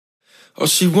All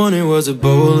she wanted was a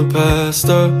bowl of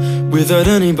pasta without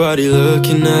anybody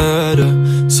looking at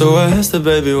her. So I asked her,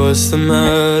 baby, what's the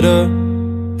matter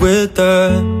with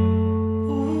that?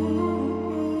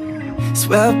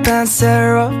 Sweatpants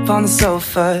tear up on the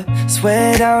sofa.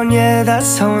 Swear down, yeah,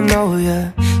 that's how I know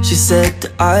ya. She said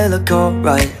that I look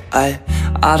alright.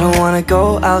 I don't wanna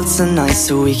go out tonight,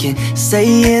 so we can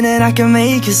stay in and I can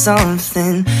make you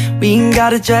something. We ain't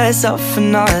gotta dress up for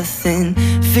nothing.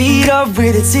 Feet up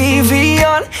with the TV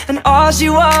on, and all she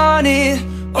wanted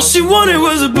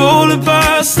was a bowl of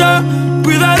pasta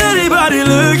without anybody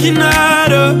looking at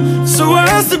her. So I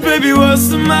asked her, baby, what's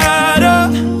the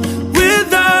matter with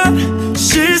that?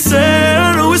 She said,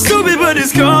 I know it's stupid, but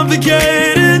it's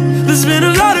complicated. There's been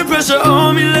a lot of pressure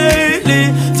on me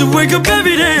lately to wake up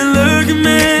every day and look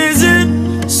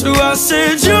amazing. So I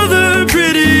said, you're the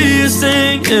prettiest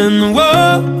thing in the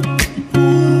world.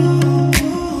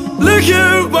 Look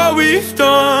at what we've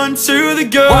done to the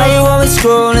girl. Why you always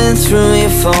scrolling through your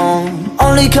phone?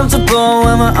 Only comfortable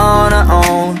when we're on our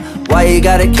own. Why you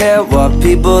gotta care what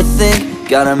people think?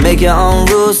 Gotta make your own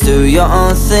rules, do your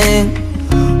own thing.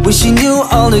 Wish you knew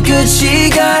all the good she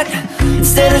got,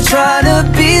 instead of trying to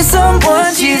be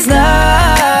someone she's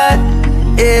not.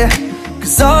 Yeah,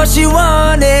 cause all she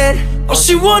wanted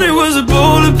was a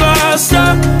bowl of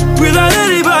pasta without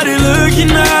anybody looking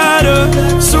at her.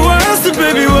 So I asked her,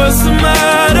 baby, what's the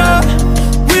matter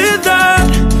with that?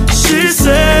 She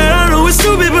said, I know it's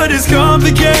stupid, but it's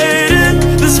complicated.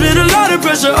 There's been a lot of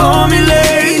pressure on me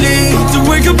lately to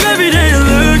wake up every day and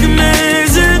look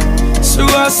amazing. So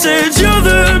I said, you're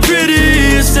the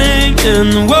prettiest thing in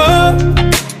the world.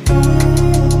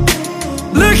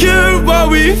 Look at what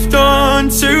we've done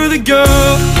to the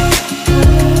girl.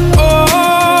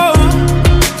 Oh,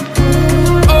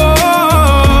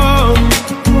 oh,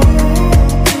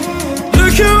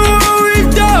 look at what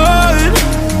we've done.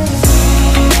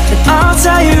 And I'll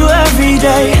tell you every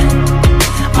day,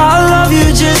 I love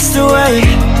you just the way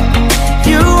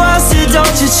you are, so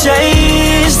don't you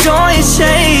change, don't you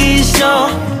change, no.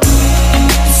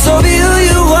 So be who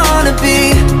you wanna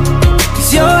be,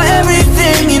 cause you're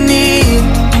everything you need.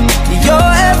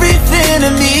 You're everything to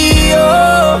me,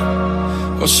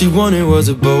 oh. All she wanted was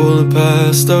a bowl of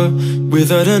pasta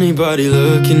without anybody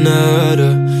looking at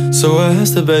her. So I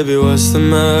asked her, baby, what's the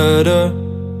matter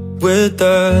with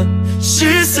that?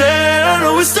 She said, I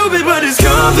know it's stupid, but it's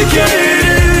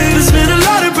complicated. There's been a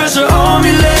lot of pressure on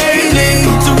me lately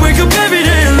to wake up every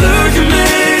day and look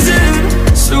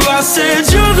amazing. So I said,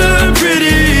 you're the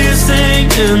prettiest thing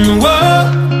in the world.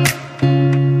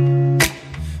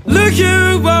 Look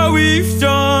at what we've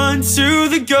done to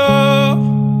the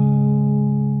girl.